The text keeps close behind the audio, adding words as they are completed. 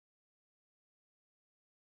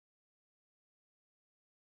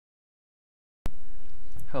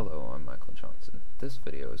Hello, I'm Michael Johnson. This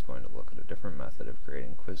video is going to look at a different method of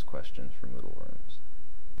creating quiz questions for Moodlerooms.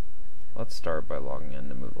 Let's start by logging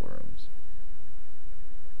into Moodlerooms.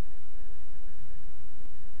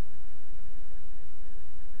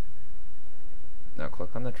 Now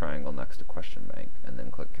click on the triangle next to Question Bank, and then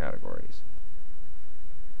click Categories.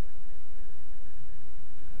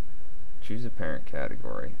 Choose a parent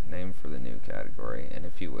category, name for the new category, and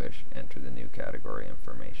if you wish, enter the new category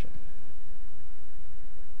information.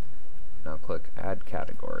 Now click Add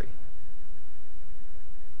Category.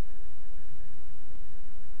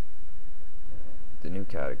 The new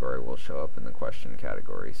category will show up in the question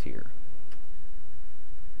categories here.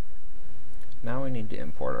 Now we need to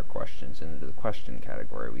import our questions into the question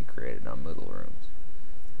category we created on Moodlerooms.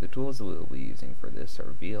 The tools that we will be using for this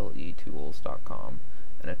are vletools.com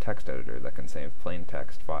and a text editor that can save plain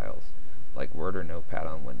text files, like Word or Notepad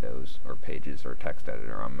on Windows, or Pages or Text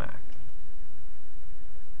Editor on Mac.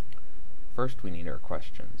 First, we need our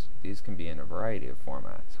questions. These can be in a variety of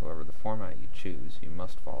formats. However, the format you choose, you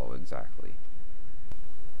must follow exactly.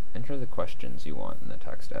 Enter the questions you want in the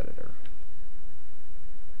text editor.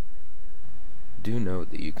 Do note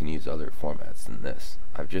that you can use other formats than this.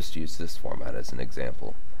 I've just used this format as an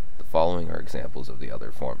example. The following are examples of the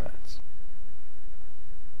other formats.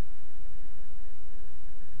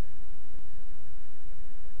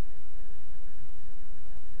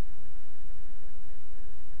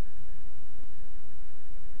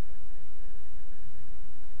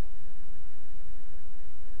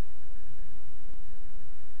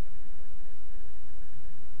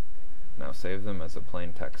 Now save them as a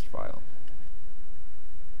plain text file.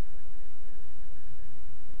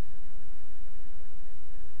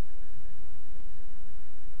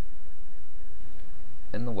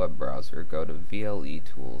 In the web browser, go to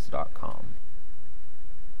vletools.com.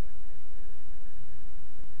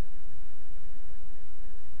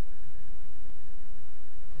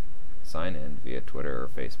 Sign in via Twitter or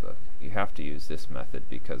Facebook. You have to use this method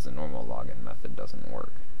because the normal login method doesn't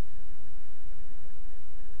work.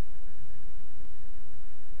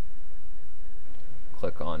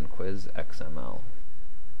 Click on Quiz XML.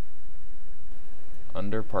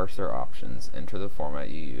 Under Parser Options, enter the format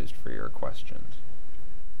you used for your questions.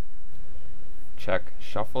 Check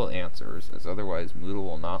Shuffle Answers, as otherwise Moodle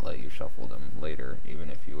will not let you shuffle them later, even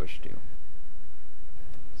if you wish to.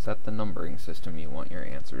 Set the numbering system you want your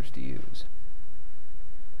answers to use.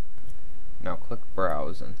 Now click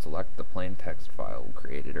Browse and select the plain text file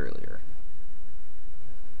created earlier.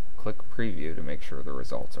 Click Preview to make sure the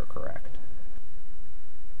results are correct.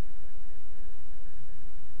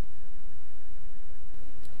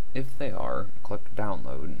 If they are, click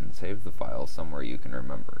Download and save the file somewhere you can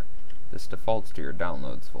remember. This defaults to your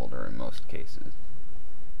Downloads folder in most cases.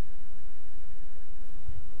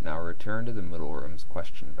 Now return to the Moodlerooms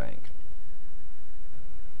question bank.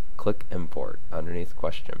 Click Import underneath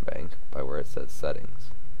Question Bank by where it says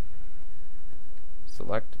Settings.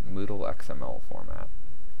 Select Moodle XML format.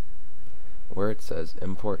 Where it says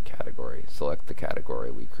Import Category, select the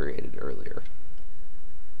category we created earlier.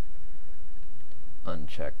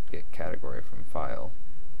 Uncheck Get Category from File,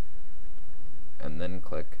 and then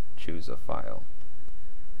click Choose a File.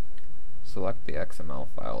 Select the XML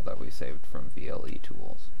file that we saved from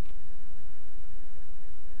vletools.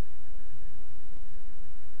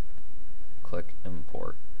 Click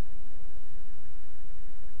Import.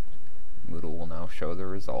 Moodle will now show the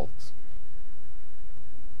results.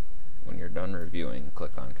 When you're done reviewing,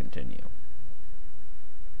 click on Continue.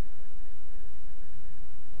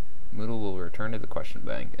 Moodle will return to the question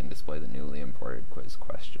bank and display the newly imported quiz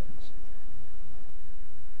questions.